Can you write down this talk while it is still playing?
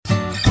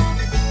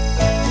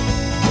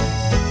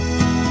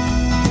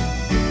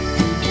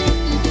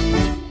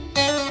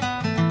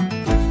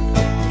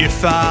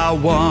If I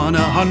won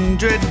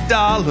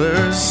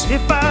 $100,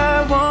 If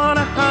I won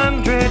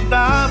 $100,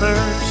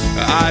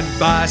 I'd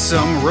buy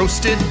some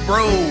roasted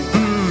bro.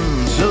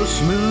 so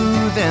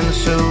smooth and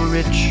so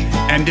rich.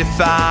 And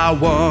if I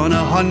won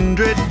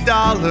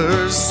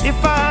 $100,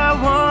 If I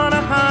won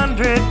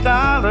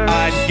 $100,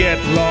 I'd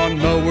get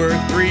Lawnmower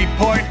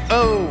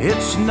 3.0.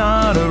 it's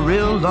not a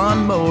real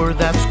lawnmower,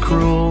 that's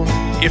cruel.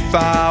 If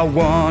I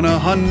won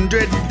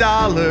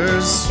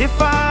 $100, If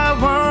I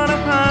won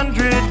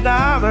 $100,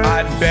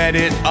 I'd bet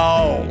it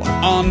all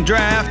on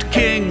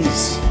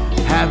DraftKings.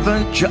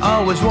 haven't you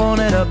always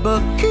wanted a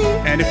bookie?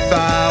 And if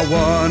I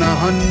won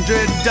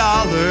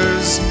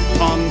 $100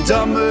 on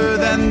Dumber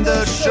Than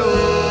the Show,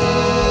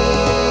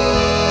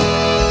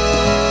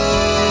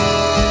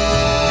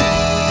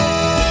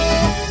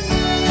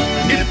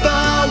 if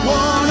I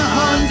won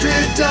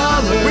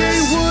 $100, we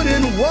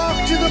wouldn't walk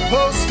to the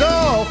post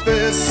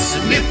office.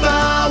 If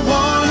I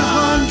won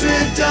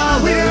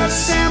 $100, we'd have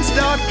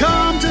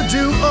stamps.com to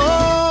do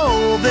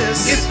all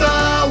this. If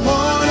I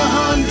won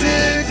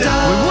 $100,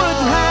 We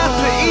wouldn't have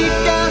to eat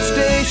gas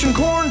station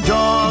corn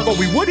dogs. but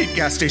we would eat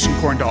gas station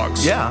corn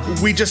dogs. Yeah.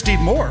 We just eat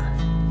more.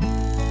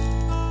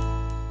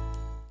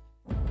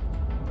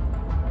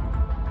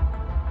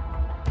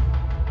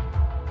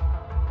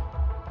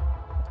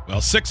 Well,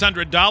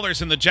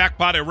 $600 in the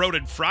jackpot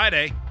eroded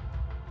Friday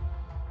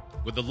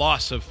with the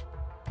loss of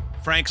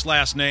Frank's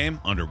last name,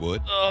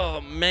 Underwood.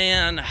 Oh,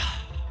 man.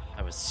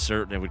 I was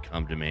certain it would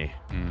come to me.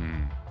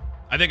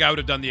 I think I would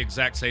have done the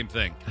exact same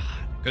thing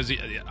because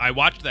I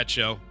watched that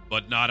show,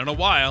 but not in a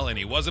while, and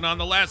he wasn't on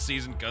the last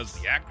season because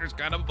the actor's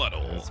kind of a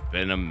butthole. It's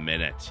been a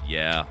minute,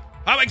 yeah.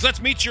 Hotwings,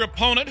 let's meet your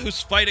opponent who's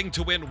fighting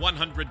to win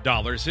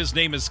 $100. His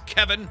name is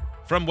Kevin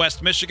from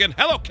West Michigan.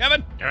 Hello,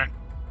 Kevin.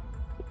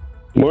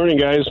 Morning,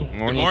 guys. Good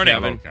morning.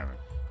 Kevin.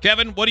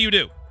 Kevin, what do you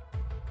do?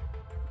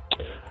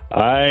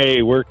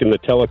 I work in the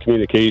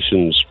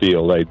telecommunications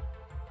field. I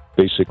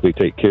basically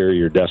take care of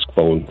your desk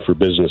phone for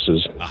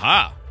businesses.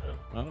 Aha.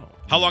 Oh.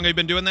 How long have you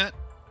been doing that?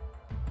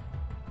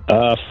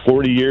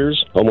 40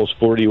 years, almost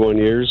 41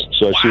 years.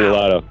 So I've seen a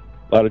lot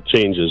of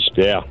changes.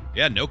 Yeah.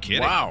 Yeah, no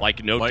kidding. Wow.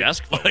 Like no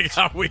desk phones. Like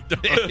how we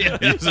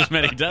don't use as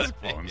many desk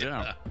phones,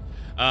 yeah.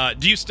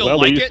 Do you still Well,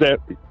 like they it?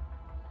 used to.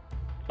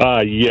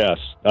 Yes,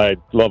 I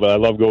love it. I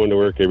love going to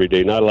work every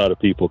day. Not a lot of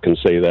people can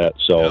say that.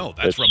 So Oh,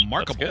 that's it's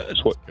remarkable.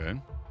 That's what Good.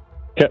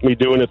 kept me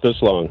doing it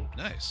this long.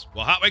 Nice.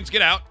 Well, Hot Wings,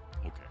 get out.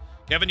 Okay.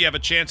 Kevin, you have a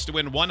chance to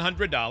win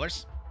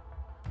 $100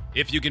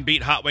 if you can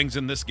beat Hot Wings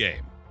in this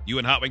game. You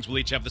and Hot Wings will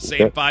each have the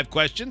same Okay. 5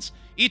 questions.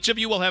 Each of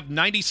you will have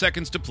 90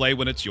 seconds to play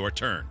when it's your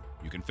turn.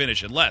 You can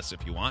finish in less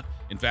if you want.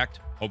 In fact,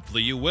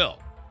 hopefully you will.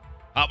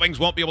 Hot Wings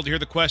won't be able to hear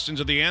the questions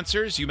or the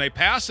answers. You may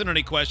pass on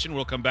any question.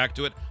 We'll come back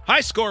to it.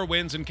 High score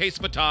wins. In case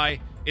of a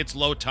tie, it's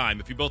low time.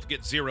 If you both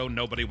get 0,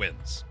 nobody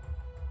wins.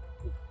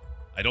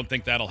 I don't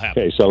think that'll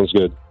happen. Okay, sounds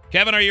good.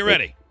 Kevin, are you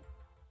ready?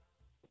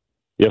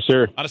 Yes,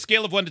 sir. On a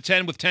scale of 1 to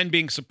 10, with 10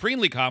 being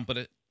supremely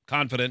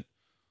confident,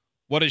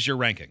 what is your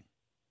ranking?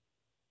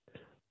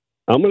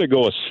 I'm going to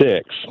go a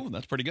 6. Oh,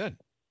 that's pretty good.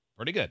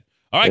 Pretty good.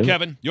 All right, Yeah.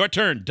 Kevin, your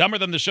turn. Dumber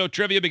Than the Show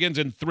trivia begins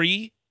in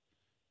 3,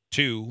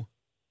 2,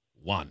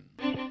 1.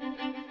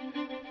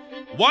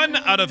 1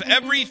 out of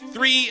every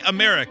 3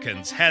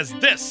 Americans has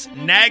this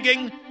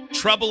nagging,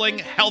 troubling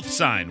health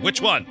sign.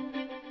 Which one?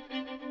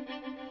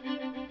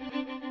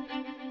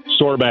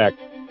 Sore back.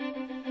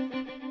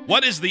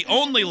 What is the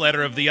only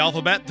letter of the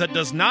alphabet that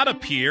does not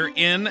appear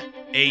in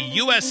a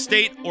U.S.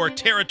 state or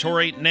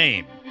territory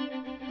name?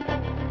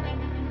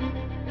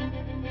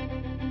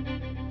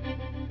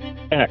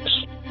 X.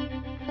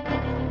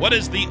 What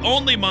is the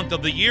only month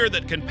of the year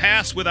that can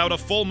pass without a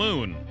full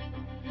moon?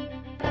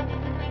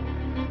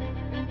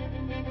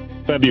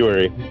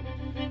 February.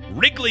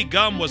 Wrigley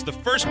gum was the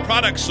first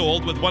product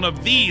sold with one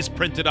of these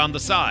printed on the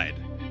side.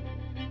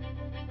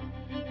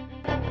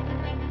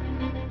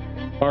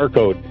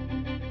 Barcode.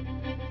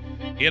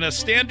 In a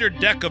standard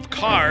deck of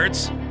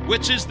cards,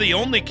 which is the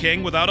only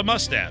king without a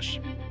mustache?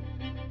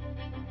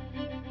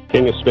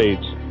 King of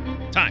Spades.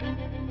 Time.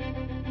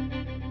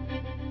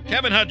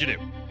 Kevin, how'd you do?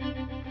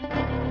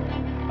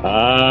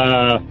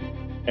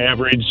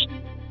 Average.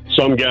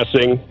 Some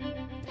guessing.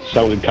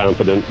 Sounded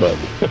confident, but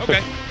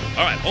Okay.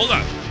 All right, hold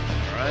on.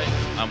 All right.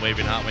 I'm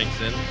waving Hot Wings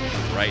in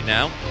right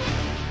now.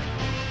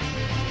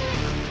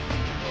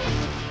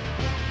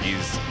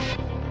 He's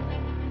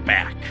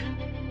back.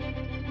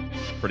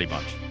 Pretty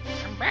much.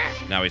 I'm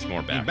back. Now he's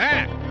more back. I'm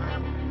back.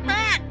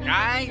 Back,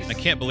 guys. I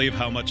can't believe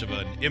how much of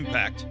an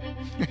impact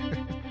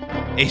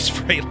Ace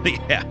Frehley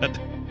had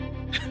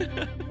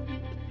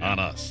on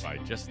us. By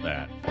just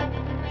that.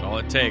 That's all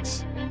it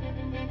takes.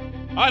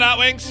 All right, Hot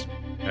Wings.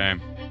 Okay.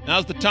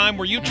 Now's the time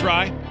where you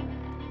try.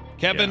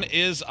 Kevin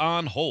is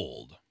on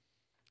hold.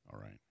 All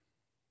right.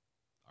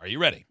 Are you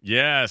ready?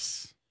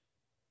 Yes.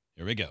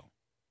 Here we go.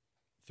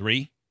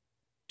 3,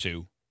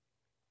 2,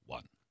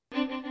 1.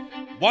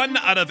 1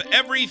 out of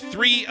every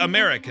 3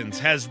 Americans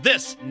has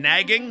this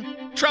nagging,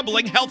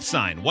 troubling health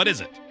sign. What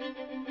is it?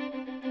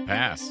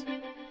 Pass.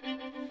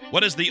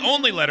 What is the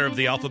only letter of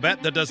the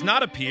alphabet that does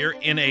not appear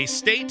in a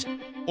state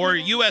or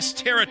U.S.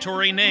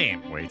 territory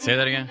name? Wait, say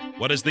that again?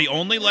 What is the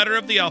only letter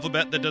of the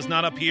alphabet that does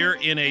not appear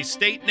in a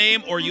state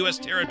name or U.S.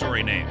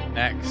 territory name?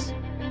 X.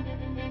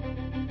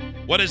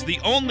 What is the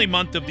only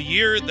month of the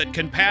year that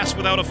can pass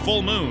without a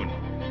full moon?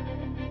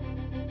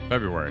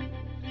 February.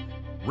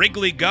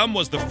 Wrigley gum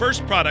was the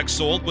first product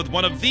sold with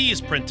one of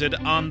these printed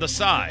on the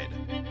side.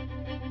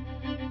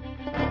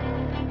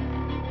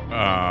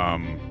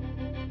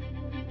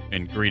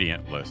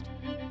 Ingredient list.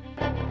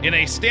 In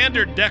a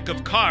standard deck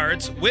of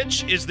cards,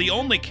 which is the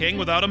only king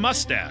without a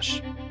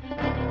mustache?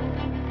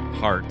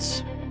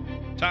 Hearts.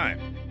 Time.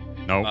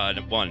 Nope.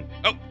 1.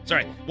 Oh,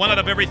 sorry. 1 out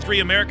of every 3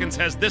 Americans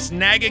has this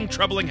nagging,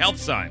 troubling health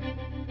sign.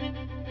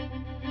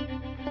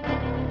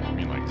 I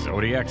mean, like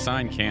zodiac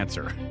sign,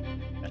 Cancer.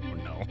 I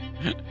don't know.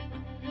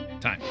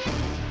 Time.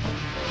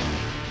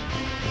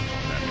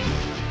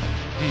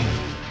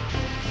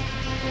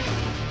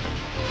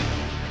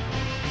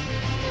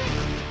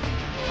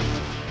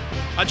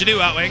 How'd you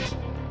do, Outwings?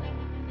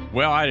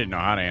 Well, I didn't know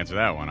how to answer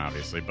that one,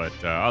 obviously, but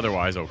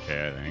otherwise,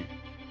 okay, I think.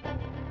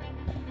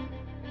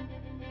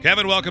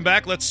 Kevin, welcome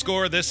back. Let's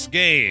score this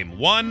game.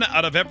 1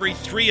 out of every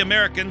 3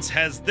 Americans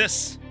has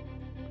this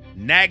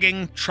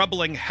nagging,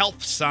 troubling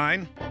health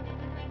sign.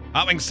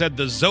 Outwings said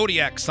the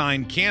zodiac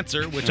sign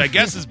Cancer, which I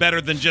guess is better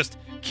than just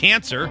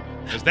cancer,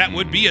 because that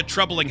would be a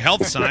troubling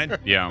health sign.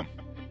 Yeah.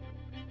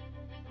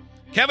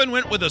 Kevin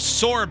went with a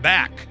sore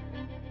back.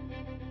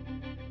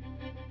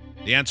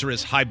 The answer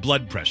is high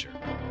blood pressure.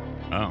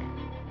 Oh.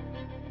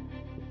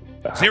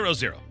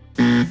 0-0.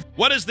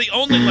 What is the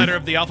only letter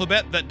of the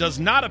alphabet that does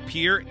not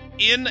appear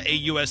in a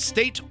U.S.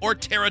 state or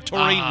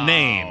territory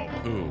name?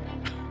 Pooh.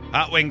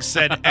 Hotwing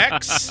said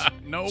X.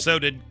 Nope. So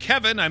did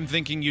Kevin. I'm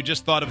thinking you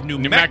just thought of New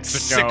New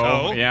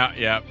Mexico. Yeah.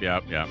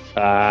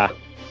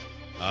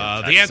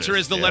 The answer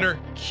is the letter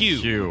Q.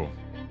 Q.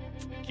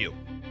 Q.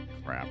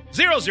 Crap.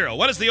 0-0.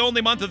 What is the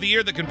only month of the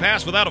year that can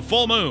pass without a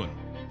full moon?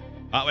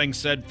 Hotwing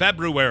said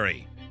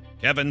February.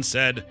 Kevin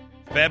said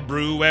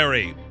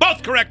February.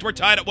 Both correct. We're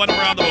tied at 1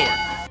 around the board.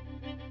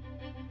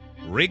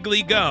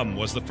 Wrigley gum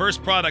was the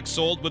first product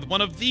sold with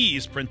one of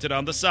these printed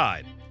on the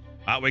side.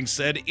 Hotwing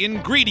said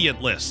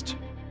ingredient list.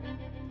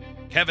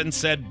 Kevin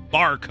said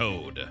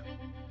barcode.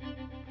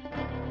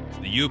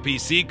 The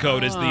UPC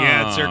code is the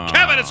answer.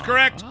 Kevin is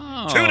correct.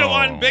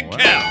 2-1, Big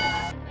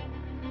Kev.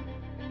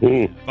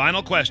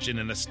 Final question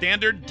in a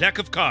standard deck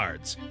of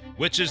cards.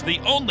 Which is the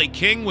only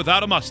king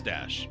without a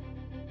mustache?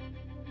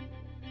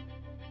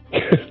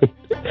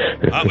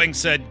 Hotwing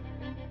said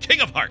King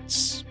of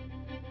Hearts.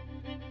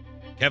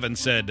 Kevin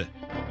said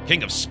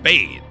King of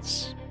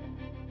Spades.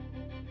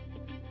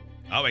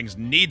 Hotwings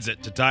needs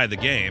it to tie the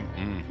game.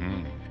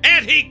 Mm-hmm.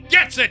 And he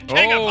gets it!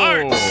 King of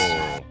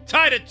Hearts!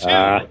 Tied at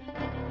 2.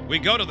 We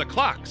go to the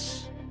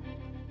clocks.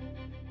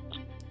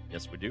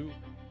 Yes, we do.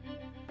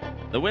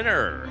 The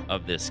winner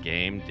of this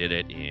game did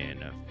it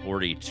in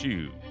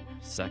 42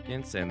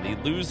 seconds, and the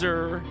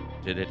loser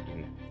did it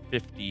in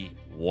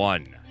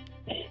 51.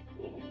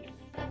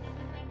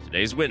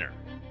 Today's winner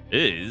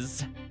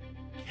is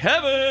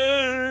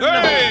Kevin!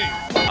 Hey!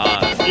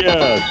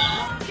 Yes.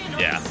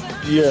 Yeah.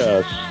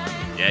 Yes.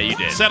 Yeah, you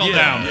did. Settle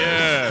down.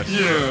 Yes.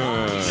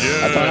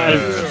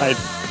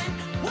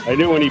 I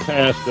knew when he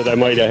passed that I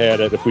might have had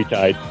it if we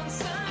tied.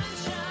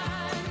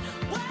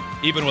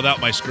 Even without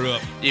my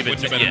screw-up. Even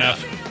wouldn't have been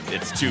enough.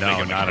 It's too No,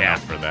 big of a not gap.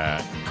 enough for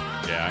that.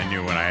 Yeah, I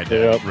knew when I had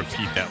to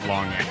repeat that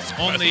long answer.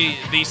 Only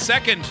the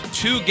second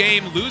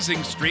 2-game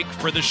losing streak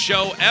for the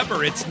show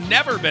ever. It's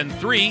never been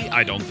 3,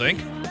 I don't think.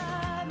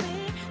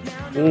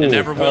 It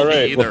never will All be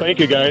right. either. Well, thank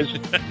you, guys.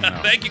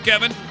 Thank you,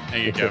 Kevin.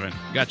 Thank you, Kevin.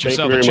 Got Thank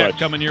yourself you a very check much.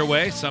 coming your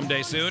way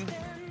someday soon.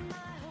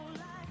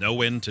 No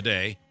win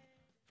today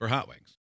for Hotwing.